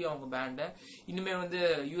ஆல்ரெடி அவங்க பேண்ட். இனிமே வந்து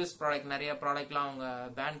யூஎஸ் ப்ராடக்ட் நிறைய ப்ராடக்ட்லாம் அவங்க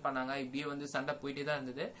பேன் பண்ணாங்க. இப்படியே வந்து சண்டை போயிட்டே தான்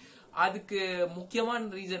இருந்தது. அதுக்கு முக்கியமான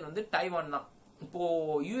ரீசன் வந்து டைவான் தான். இப்போ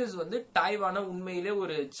யுஎஸ் வந்து டைவான உண்மையிலே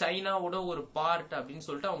ஒரு சைனாவோட ஒரு பார்ட் அப்படின்னு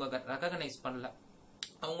சொல்லிட்டு அவங்க ரெகக்னைஸ் பண்ணல.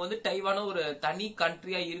 அவங்க வந்து டைவான ஒரு தனி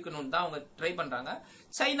கண்ட்ரியா இருக்கணும்னு தான் அவங்க ட்ரை பண்றாங்க.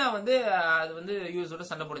 சைனா வந்து அது வந்து யுஎஸோட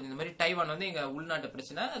சண்டை போடுது. இந்த மாதிரி டைவான் வந்து எங்க உள்நாட்டு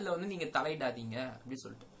பிரச்சனை, அதுல வந்து நீங்க தலையிடாதீங்க அப்படின்னு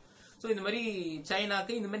சொல்லிட்டு. சோ இந்த மாதிரி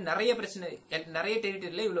சைனாக்கு இந்த மாதிரி நிறைய பிரச்சனை, நிறைய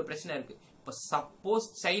டெரிட்டரியில இவ்வளவு பிரச்சனை இருக்கு. இப்ப சப்போஸ்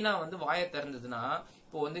சைனா வந்து வாயை திறந்ததுன்னா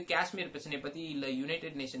இப்போ வந்து காஷ்மீர் பிரச்சனையை பத்தி இல்ல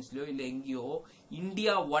யுனைடெட் நேஷன்ஸ்லயோ இல்ல எங்கேயோ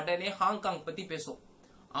இந்தியா உடனே ஹாங்காங் பத்தி பேசும்,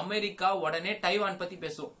 அமெரிக்கா உடனே டைவான் பத்தி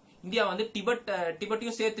பேசும், இந்தியா வந்து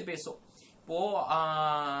டிபெட்டையும் சேர்த்து பேசும். இப்போ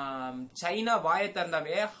சைனா வாயை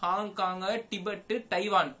திறந்தாவே ஹாங்காங், டிபெட்,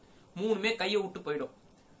 டைவான் மூணுமே கையை விட்டு போயிடும்.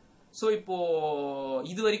 சோ இப்போ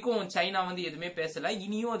இது வரைக்கும் சைனா வந்து எதுவுமே பேசல,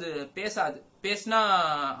 இனியும் அது பேசாது. பேசினா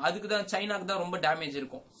அதுக்குதான் சைனாக்கு தான் ரொம்ப டேமேஜ்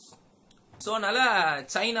இருக்கும். சோ அதனால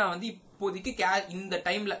சைனா வந்து இப்போதைக்கு இந்த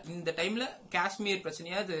டைம்ல காஷ்மீர்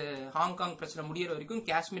பிரச்சனையா அது ஹாங்காங் பிரச்சனை முடியற வரைக்கும்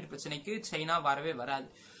காஷ்மீர் பிரச்சனைக்கு சைனா வரவே வராது.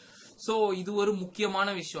 சோ இது ஒரு முக்கியமான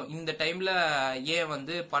விஷயம் இந்த டைம்ல ஏன்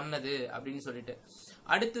வந்து பண்ணது அப்படின்னு சொல்லிட்டு.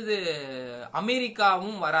 அடுத்தது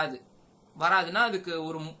அமெரிக்காவும் வராதுன்னா அதுக்கு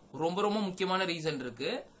ஒரு ரொம்ப ரொம்ப முக்கியமான ரீசன்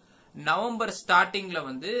இருக்கு. நவம்பர் ஸ்டார்டிங்ல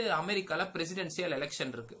வந்து அமெரிக்கால பிரசிடென்சியல்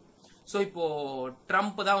எலெக்ஷன் இருக்கு. சோ இப்போ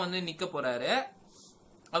ட்ரம்ப் தான் வந்து நிக்க போறாரு.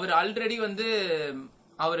 அவர் ஆல்ரெடி வந்து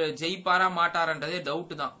அவர் ஜெயிப்பாரா மாட்டாரன்றதே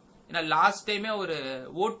டவுட் தான். ஏன்னா லாஸ்ட் டைமே ஒரு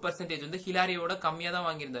ஓட் பர்சன்டேஜ் வந்து ஹிலாரியோட கம்மியா தான்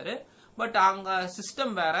வாங்கியிருந்தாரு. பட் அங்க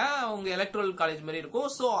சிஸ்டம் வேற, அவங்க எலக்ட்ரல் காலேஜ் மாதிரி இருக்கும்.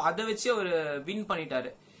 சோ அதை வச்சு அவர் வின் பண்ணிட்டாரு.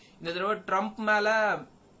 இந்த தடவை ட்ரம்ப் மேல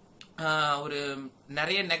ஒரு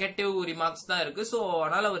நிறைய நெகட்டிவ் ரிமார்க்ஸ் தான் இருக்கு. சோ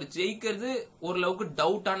அதனால அவர் ஜெயிக்கிறது ஓரளவுக்கு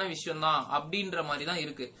டவுட்டான விஷயம் தான் அப்படின்ற மாதிரி தான்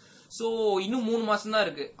இருக்கு. சோ இன்னும் 3 மாசம் தான்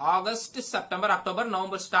இருக்கு. ஆகஸ்ட், செப்டம்பர், அக்டோபர்,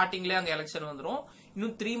 நவம்பர் ஸ்டார்டிங்ல அங்க எலெக்ஷன் வந்துரும்.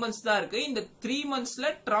 இன்னும் 3 மந்த்ஸ் தான் இருக்கு. இந்த 3 மந்த்ஸ்ல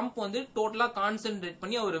ட்ரம்ப் வந்து டோட்டலா கான்சென்ட்ரேட்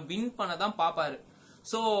பண்ணி அவர் வின் பண்ண தான் பாப்பாரு.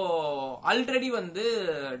 சோ ஆல்ரெடி வந்து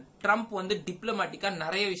ட்ரம்ப் வந்து டிப்ளமேட்டிக்கா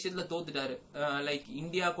நிறைய விஷயத்துல தோத்துட்டாரு. லைக்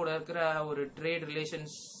இந்தியா கூட இருக்கிற ஒரு ட்ரேட்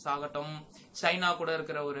ரிலேஷன்ஸ் ஆகட்டும், சைனா கூட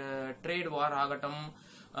இருக்கிற ஒரு ட்ரேட் வார் ஆகட்டும்,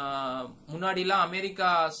 முன்னாடி எல்லாம் அமெரிக்கா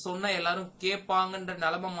சொன்ன எல்லாரும் கேட்பாங்கன்ற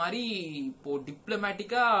நிலைமை மாதிரி இப்போ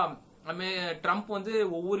டிப்ளமேட்டிக்கா ட்ரம்ப் வந்து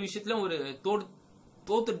ஒவ்வொரு விஷயத்திலும் ஒரு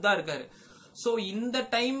தோத்துட்டு தான் இருக்காரு. சோ இந்த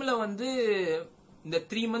டைம்ல வந்து இந்த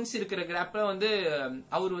 3 மந்த்ஸ் இருக்கிற கிராப்ல வந்து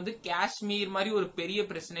அவர் வந்து காஷ்மீர் மாதிரி ஒரு பெரிய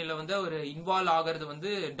பிரச்சனையில வந்து அவர் இன்வால்வ் ஆகிறது வந்து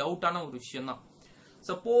டவுட்டான ஒரு விஷயம் தான்.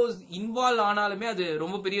 சப்போஸ் இன்வால்வ் ஆனாலுமே அது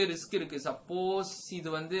ரொம்ப பெரிய ரிஸ்க் இருக்கு. சப்போஸ் இது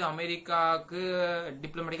வந்து அமெரிக்காவுக்கு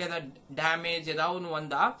டிப்ளமேட்டிக்கா ஏதாவது டேமேஜ் ஏதாவது ஒன்று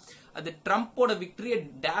வந்தா அது ட்ரம்ப்போட விக்டரியை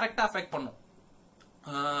டைரக்டா அஃபெக்ட் பண்ணும்.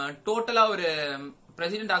 டோட்டலா ஒரு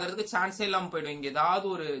பிரசிடென்ட் ஆகிறதுக்கு சான்ஸே இல்லாம போயிடும். இங்க ஏதாவது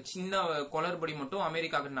ஒரு சின்ன குளறுபடி மட்டும்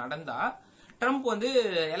அமெரிக்காவுக்கு நடந்தா ட்ரம்ப் வந்து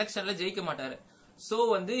எலெக்ஷன்ல ஜெயிக்க மாட்டாரு. சோ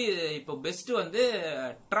வந்து இப்போ பெஸ்ட் வந்து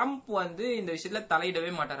ட்ரம்ப் வந்து இந்த விஷயத்துல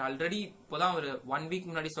தலையிடவே மாட்டாரு. ஆல்ரெடி இப்போதான் ஒரு 1 வீக்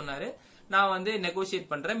முன்னாடி சொன்னாரு, நான் வந்து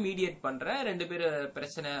நெகோசியேட் பண்றேன், மீடியேட் பண்றேன், 2 பேர்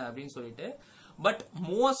பிரச்சனை அப்படின்னு சொல்லிட்டு. பட்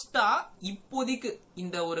மோஸ்டா இப்போதைக்கு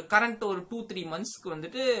இந்த ஒரு கரண்ட் ஒரு 2-3 மந்த்ஸ்க்கு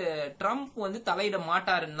வந்துட்டு ட்ரம்ப் வந்து தலையிட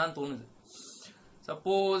மாட்டாருன்னு தான் தோணுது.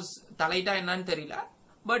 சப்போஸ் தலையிட்டா என்னன்னு தெரியல.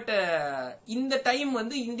 பட் இந்த டைம்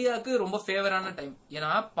வந்து இந்தியாவுக்கு ரொம்ப ஃபேவரான டைம்.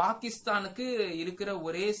 ஏன்னா பாகிஸ்தானுக்கு இருக்கிற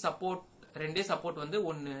ஒரே சப்போர்ட், ரெண்டே சப்போர்ட் வந்து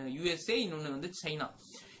ஒன்னு யுஎஸ்ஏ, இன்னொன்னு வந்து சைனா.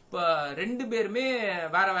 இப்ப ரெண்டு பேருமே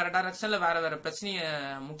வேற வேற டைரக்ஷன்ல வேற வேற பிரச்சனைய,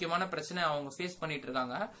 முக்கியமான பிரச்சனை அவங்க ஃபேஸ் பண்ணிட்டு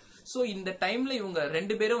இருக்காங்க. சோ இந்த டைம்ல இவங்க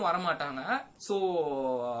ரெண்டு பேரும் வரமாட்டாங்க. சோ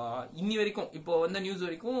இன்னி வரைக்கும் இப்போ வந்த நியூஸ்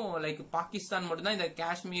வரைக்கும் லைக் பாகிஸ்தான் மட்டும் தான் இந்த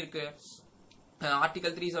காஷ்மீருக்கு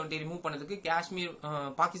ஆர்டிகல் 370 ரிமூவ் பண்ணதுக்கு காஷ்மீர்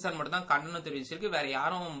பாகிஸ்தான் மட்டும் தான் கண்டனம் தெரிவிச்சிருக்கு. வேற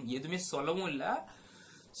யாரும் எதுவுமே சொல்லவும் இல்ல.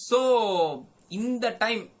 சோ இந்த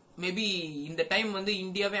டைம் மேபி இந்த டைம் வந்து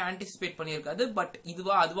இந்தியாவே ஆன்டிசிபேட் பண்ணியிருக்காது. பட்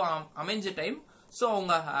அதுவா அமைஞ்ச டைம். சோ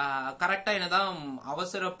அவங்க கரெக்டா என்னதான்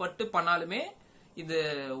அவசரப்பட்டு பண்ணாலுமே இது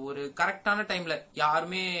ஒரு கரெக்டான டைம்ல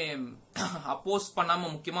யாருமே அப்போஸ் பண்ணாம,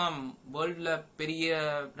 முக்கியமா வேர்ல்ட்ல பெரிய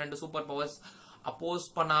 2 சூப்பர் பவர்ஸ் அப்போஸ்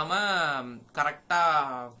பண்ணாம கரெக்டா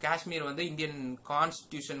காஷ்மீர் வந்து இந்தியன்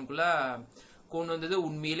கான்ஸ்டிடியூஷனுக்குள்ள கொண்டு வந்தது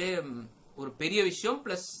உண்மையிலே ஒரு பெரிய விஷயம்.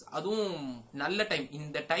 பிளஸ் அதுவும் நல்ல டைம்.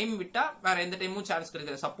 இந்த டைம் விட்டா வேற எந்த டைமும் சான்ஸ்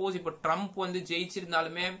கிடைக்காது. சப்போஸ் இப்போ ட்ரம்ப் வந்து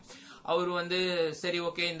ஜெயிச்சிருந்தாலுமே அவர் வந்து சரி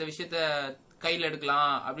ஓகே இந்த விஷயத்த கையில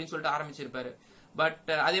எடுக்கலாம் அப்படின்னு சொல்லிட்டு ஆரம்பிச்சிருப்பாரு. பட்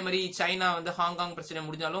அதே மாதிரி சைனா வந்து ஹாங்காங் பிரச்சனை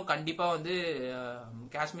முடிஞ்சாலும் கண்டிப்பா வந்து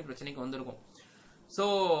காஷ்மீர் பிரச்சனைக்கு வந்திருக்கும். சோ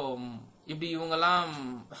இப்படி இவங்கெல்லாம்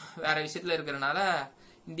வேற விஷயத்துல இருக்கிறனால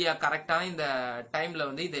இந்தியா கரெக்டான இந்த டைம்ல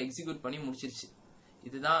வந்து இதை எக்ஸிக்யூட் பண்ணி முடிச்சிருச்சு.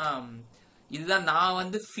 இதுதான் நான்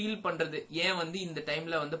வந்து ஃபீல் பண்றது. ஏன் வந்து இந்த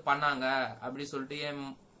டைம்ல வந்து பண்ணாங்க அப்படி சொல்லிட்டு, ஏன்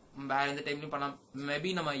வேற எந்த டைம்லயும் பண்ணலாம். மேபி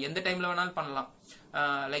நம்ம எந்த டைம்ல வேணாலும் பண்ணலாம்.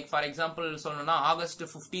 லைக் ஃபார் எக்ஸாம்பிள் சொல்லணும்னா ஆகஸ்ட்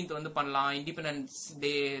 15 வந்து பண்ணலாம். இண்டிபெண்டன்ஸ்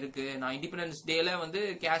டே இருக்கு. நான் இண்டிபெண்டன்ஸ் டேல வந்து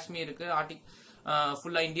காஷ்மீருக்கு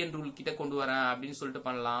ஃபுல்லா இந்தியன் ரூல் கிட்ட கொண்டு வரேன் அப்படின்னு சொல்லிட்டு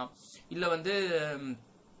பண்ணலாம். இல்ல வந்து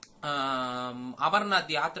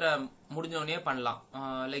அமர்நாத் யாத்திரை முடிஞ்சோடனே பண்ணலாம்.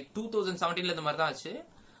 லைக் 2017 இந்த மாதிரி தான் ஆச்சு.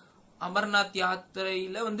 அமர்நாத்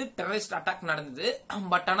யாத்திரையில வந்து டெரரிஸ்ட் அட்டாக் நடந்தது.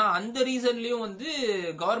 பட் ஆனா அந்த ரீசன்லயும் வந்து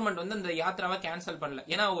கவர்மெண்ட் வந்து அந்த யாத்திராவை கேன்சல் பண்ணல.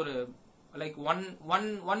 ஏன்னா ஒரு லைக்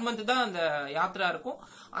ஒன் மந்த் தான் அந்த யாத்திரா இருக்கும்.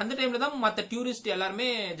 அந்த டைம்ல தான் மத்த டூரிஸ்ட் எல்லாருமே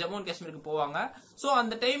ஜம்மு அண்ட் காஷ்மீருக்கு போவாங்க. சோ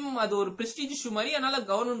அந்த டைம் அது ஒரு பிரெஸ்டீஜ் இஷ்யூ மாதிரி, அதனால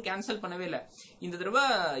கவர்மெண்ட் கேன்சல் பண்ணவே இல்லை. இந்த தடவை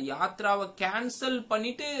யாத்திராவை கேன்சல்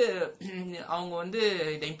பண்ணிட்டு அவங்க வந்து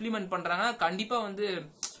இதை இம்ப்ளிமெண்ட் பண்றாங்க. கண்டிப்பா வந்து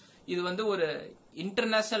இது வந்து ஒரு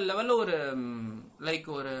இன்டர்நேஷனல் லெவல்ல ஒரு லைக்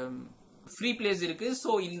ஒரு ஃப்ரீ பிளேஸ் இருக்கு. சோ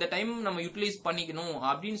இந்த டைம் நம்ம யூட்டிலைஸ் பண்ணிக்கணும்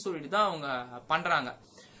அப்படின்னு சொல்லிட்டு தான் அவங்க பண்றாங்க.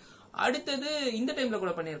 அடுத்தது இந்த டைம்ல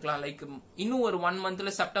கூட பண்ணிருக்கலாம். லைக் இன்னும் ஒரு 1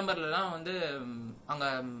 மந்த்ல செப்டம்பர்லாம் வந்து அங்க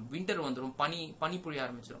வின்டர் வந்துடும், பனி பொழிய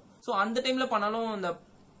ஆரம்பிச்சிடும். சோ அந்த டைம்ல பண்ணாலும் இந்த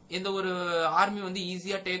எந்த ஒரு ஆர்மி வந்து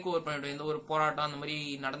ஈஸியா டேக் ஓவர் பண்ணிடும், எந்த ஒரு போராட்டம் அந்த மாதிரி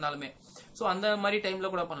நடந்தாலுமே. சோ அந்த மாதிரி டைம்ல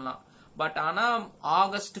கூட பண்ணலாம். பட் ஆனா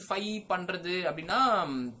ஆகஸ்ட் 5 பண்றது அப்படின்னா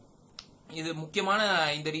இது முக்கியமான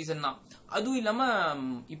இந்த ரீசன் தான். அதுவும் இல்லாம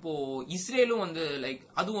இப்போ இஸ்ரேலும் வந்து லைக்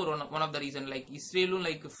அதுவும் ஒரு one of the reason. Like இஸ்ரேலும்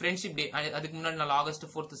லைக் ஃப்ரெண்ட்ஷிப் டே, அதுக்கு முன்னாடி நாள் ஆகஸ்ட்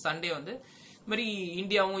 4 சண்டே வந்து இந்த மாதிரி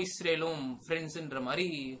இந்தியாவும் இஸ்ரேலும் ஃப்ரெண்ட்ஸ்ன்ற மாதிரி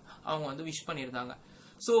அவங்க வந்து விஷ் பண்ணியிருந்தாங்க.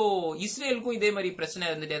 சோ இஸ்ரேலுக்கும் இதே மாதிரி பிரச்சனை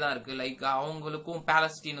இருந்துட்டே தான் இருக்கு. லைக் அவங்களுக்கும்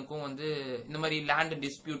பாலஸ்தீனுக்கும் வந்து இந்த மாதிரி லேண்ட்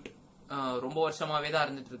டிஸ்பியூட் ரொம்ப வருஷமாவே தான்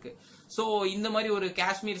இருந்துட்டு இருக்கு. சோ இந்த மாதிரி ஒரு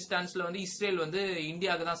காஷ்மீர் ஸ்டான்ஸ்ல வந்து இஸ்ரேல் வந்து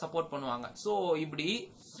இந்தியாவுக்கு தான் சப்போர்ட் பண்ணுவாங்க. சோ இப்படி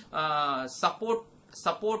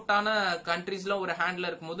சப்போர்ட்டான கண்ட்ரீஸ்ல ஒரு ஹேண்ட்ல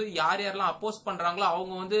இருக்கும்போது யார் யாரெல்லாம் அப்போஸ் பண்றாங்களோ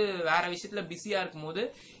அவங்க வந்து வேற விஷயத்துல பிஸியா இருக்கும்போது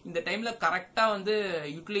இந்த டைம்ல கரெக்டா வந்து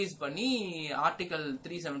யூட்டிலைஸ் பண்ணி ஆர்டிகல்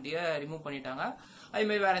 370 ரிமூவ் பண்ணிட்டாங்க. அதே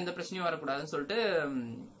மாதிரி வேற எந்த பிரச்சனையும் வரக்கூடாதுன்னு சொல்லிட்டு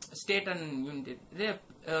state and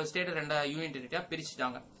state 2 union டெரிட்டரியா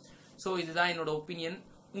பிரிச்சுட்டாங்க. So இதுதான் என்னோட ஒப்பீனியன்.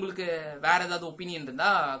 உங்களுக்கு வேற ஏதாவது ஒப்பீனியன் இருந்தா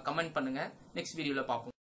கமெண்ட் பண்ணுங்க. நெக்ஸ்ட் வீடியோல பார்ப்போம்.